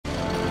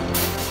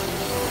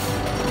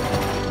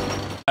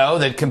Know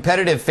that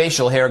competitive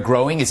facial hair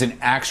growing is an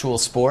actual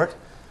sport?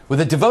 With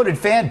a devoted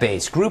fan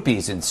base,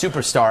 groupies, and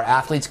superstar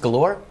athletes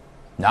galore?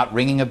 Not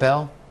ringing a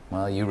bell?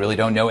 Well, you really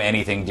don't know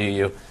anything, do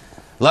you?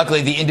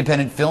 Luckily, the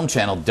independent film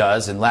channel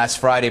does, and last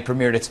Friday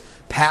premiered its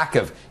pack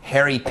of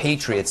hairy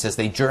patriots as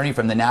they journey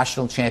from the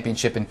national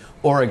championship in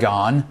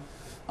Oregon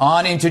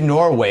on into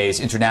Norway's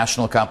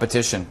international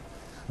competition.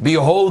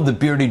 Behold the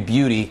bearded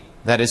beauty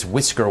that is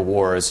Whisker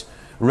Wars.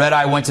 Red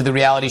Eye went to the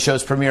reality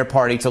show's premiere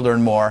party to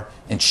learn more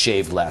and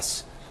shave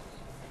less.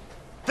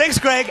 Thanks,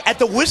 Greg. At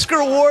the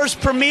Whisker Wars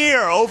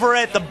premiere over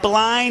at the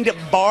Blind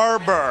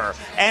Barber.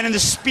 And in the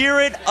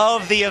spirit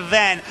of the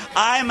event,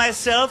 I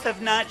myself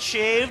have not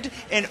shaved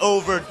in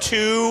over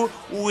 2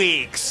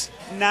 weeks.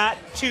 Not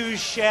too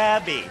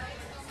shabby.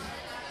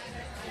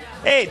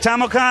 Hey,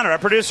 Tom O'Connor, our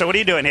producer, what are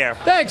you doing here?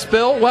 Thanks,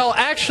 Bill. Well,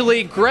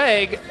 actually,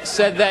 Greg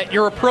said that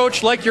your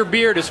approach, like your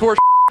beard, is horse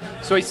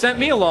so he sent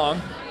me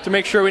along to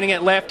make sure we didn't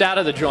get laughed out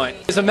of the joint.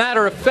 As a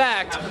matter of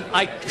fact,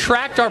 I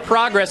tracked our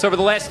progress over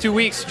the last 2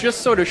 weeks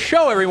just so to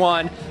show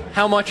everyone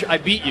how much I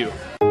beat you.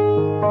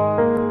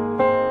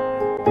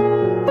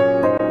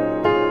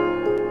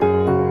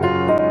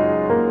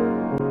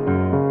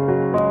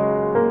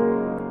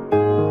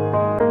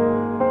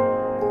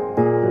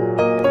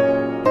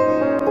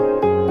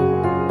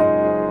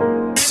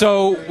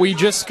 So we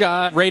just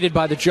got rated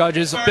by the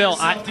judges. Bill,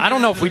 I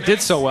don't know if we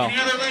did so well.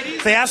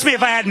 They asked me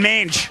if I had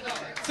mange.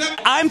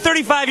 I'm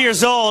 35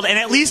 years old, and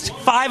at least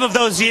 5 of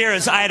those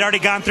years I had already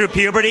gone through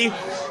puberty.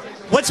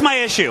 What's my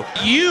issue?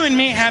 You and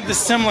me have the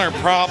similar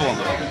problem.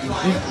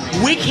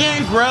 We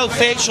can't grow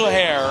facial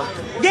hair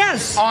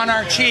on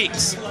our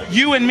cheeks.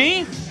 You and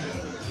me,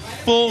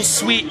 full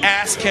sweet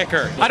ass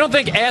kicker. I don't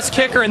think ass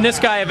kicker and this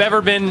guy have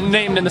ever been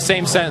named in the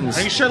same sentence.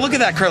 Are you sure? Look at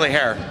that curly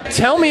hair.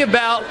 Tell me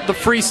about the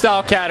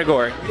freestyle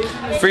category.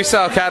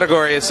 Freestyle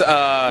category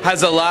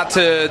has a lot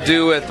to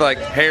do with like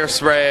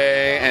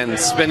hairspray and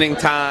spinning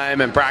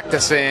time and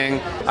practicing.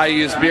 I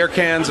use beer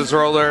cans as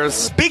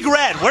rollers. Big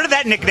Red, where did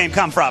that nickname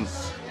come from?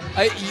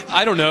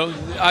 I don't know.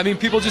 I mean,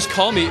 people just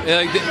call me,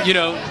 you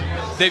know,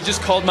 they've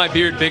just called my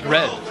beard Big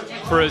Red.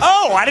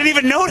 Oh, I didn't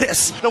even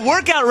notice. The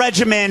workout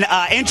regimen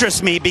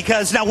interests me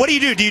because now what do you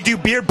do? Do you do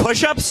beard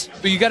push-ups?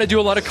 But you got to do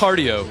a lot of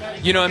cardio.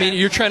 You know, I mean,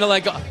 you're trying to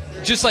like,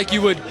 just like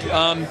you would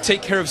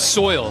take care of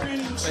soil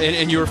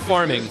and you were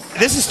farming.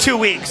 This is 2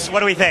 weeks.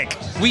 What do we think?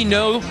 We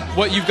know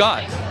what you've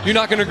got. You're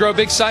not going to grow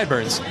big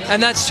sideburns,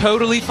 and that's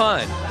totally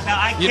fine. Now,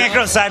 I can't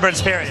grow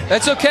sideburns, period.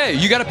 That's okay.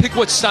 You got to pick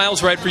what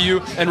style's right for you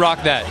and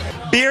rock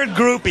that. Beard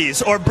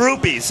groupies, or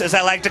broopies, as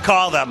I like to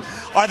call them.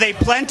 Are they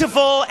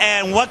plentiful,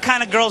 and what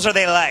kind of girls are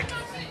they like?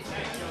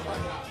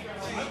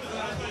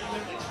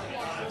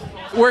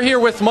 We're here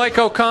with Mike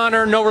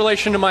O'Connor, no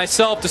relation to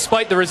myself,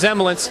 despite the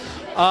resemblance.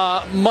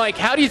 Mike,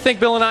 how do you think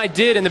Bill and I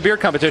did in the beard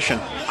competition?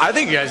 I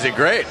think you guys did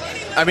great.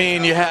 I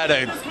mean, you had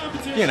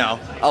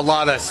a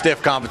lot of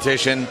stiff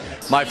competition.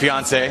 My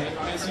fiance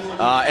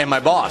and my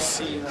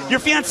boss. Your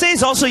fiance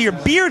is also your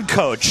beard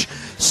coach.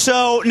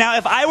 So now,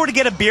 if I were to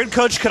get a beard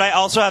coach, could I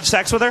also have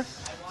sex with her?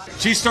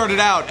 She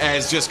started out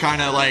as just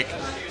kind of like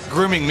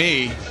grooming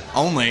me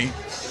only,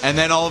 and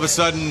then all of a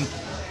sudden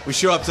we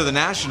show up to the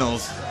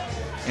nationals.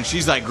 And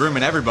she's like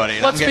grooming everybody.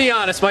 And Let's be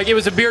honest, Mike. It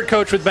was a beard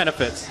coach with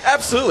benefits.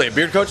 Absolutely, a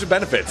beard coach with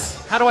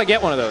benefits. How do I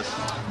get one of those?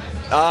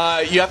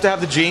 You have to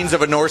have the genes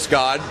of a Norse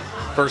god,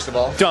 first of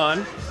all.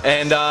 Done.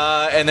 And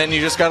then you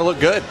just got to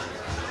look good.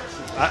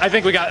 I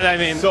think we got. I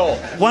mean, sold.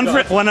 One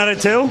out of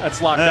 2.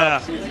 That's locked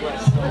up.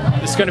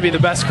 It's going to be the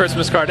best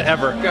Christmas card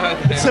ever.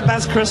 It's the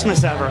best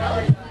Christmas ever.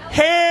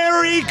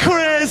 Merry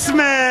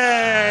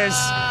Christmas!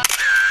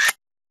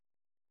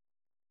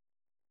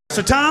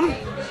 So, Tom,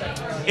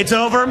 it's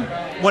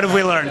over. What have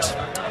we learned?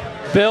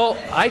 Bill,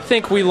 I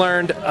think we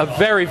learned a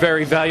very,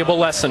 very valuable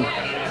lesson.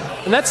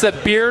 And that's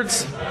that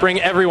beards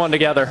bring everyone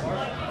together.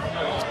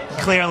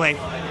 Clearly.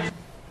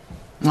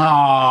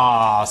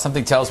 Aw,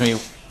 something tells me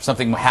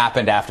something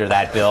happened after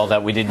that, Bill,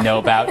 that we didn't know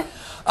about.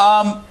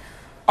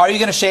 Are you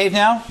going to shave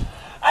now?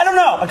 I don't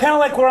know. I kind of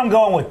like where I'm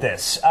going with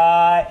this.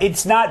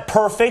 It's not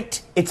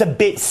perfect. It's a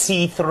bit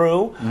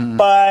see-through.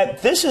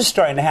 But this is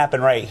starting to happen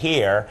right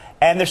here.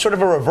 And there's sort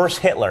of a reverse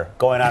Hitler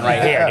going on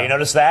right here. Do you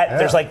notice that? Yeah.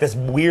 There's like this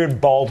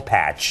weird bald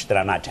patch that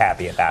I'm not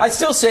happy about. I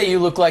still say you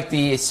look like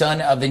the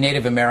son of the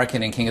Native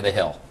American in King of the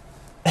Hill.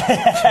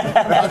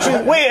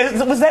 Wait,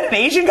 was that an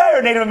Asian guy or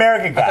a Native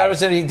American guy? I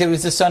thought it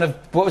was the son of,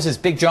 what was his,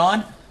 Big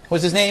John?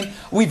 What's his name?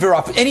 We veer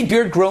off. Any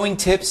beard growing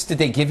tips? Did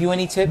they give you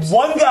any tips?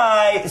 One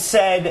guy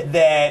said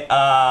that,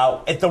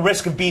 at the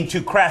risk of being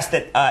too crass,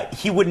 that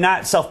he would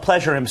not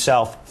self-pleasure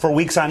himself for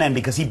weeks on end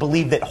because he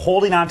believed that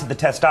holding on to the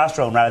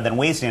testosterone rather than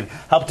wasting it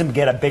helped him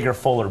get a bigger,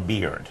 fuller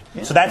beard.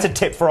 Yeah. So that's a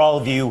tip for all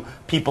of you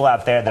people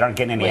out there that aren't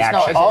getting any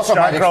action.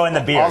 Start growing the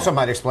beard. Also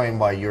might explain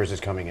why yours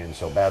is coming in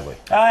so badly.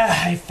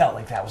 I felt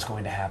like that was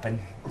going to happen.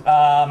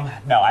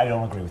 No, I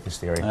don't agree with this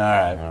theory. All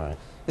right.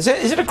 Is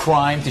it a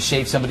crime to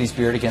shave somebody's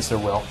beard against their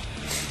will?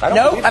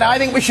 No, and I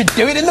think we should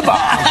do it in the bar.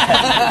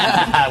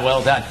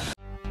 Well done.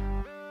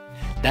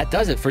 That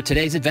does it for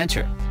today's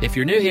adventure. If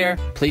you're new here,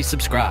 please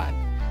subscribe.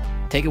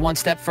 take it one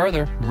step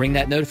further, ring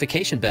that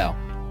notification bell.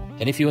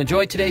 And if you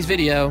enjoyed today's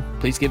video,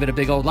 please give it a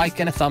big old like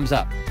and a thumbs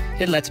up.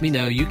 It lets me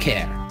know you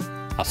care.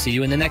 I'll see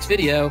you in the next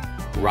video.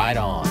 Right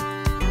on.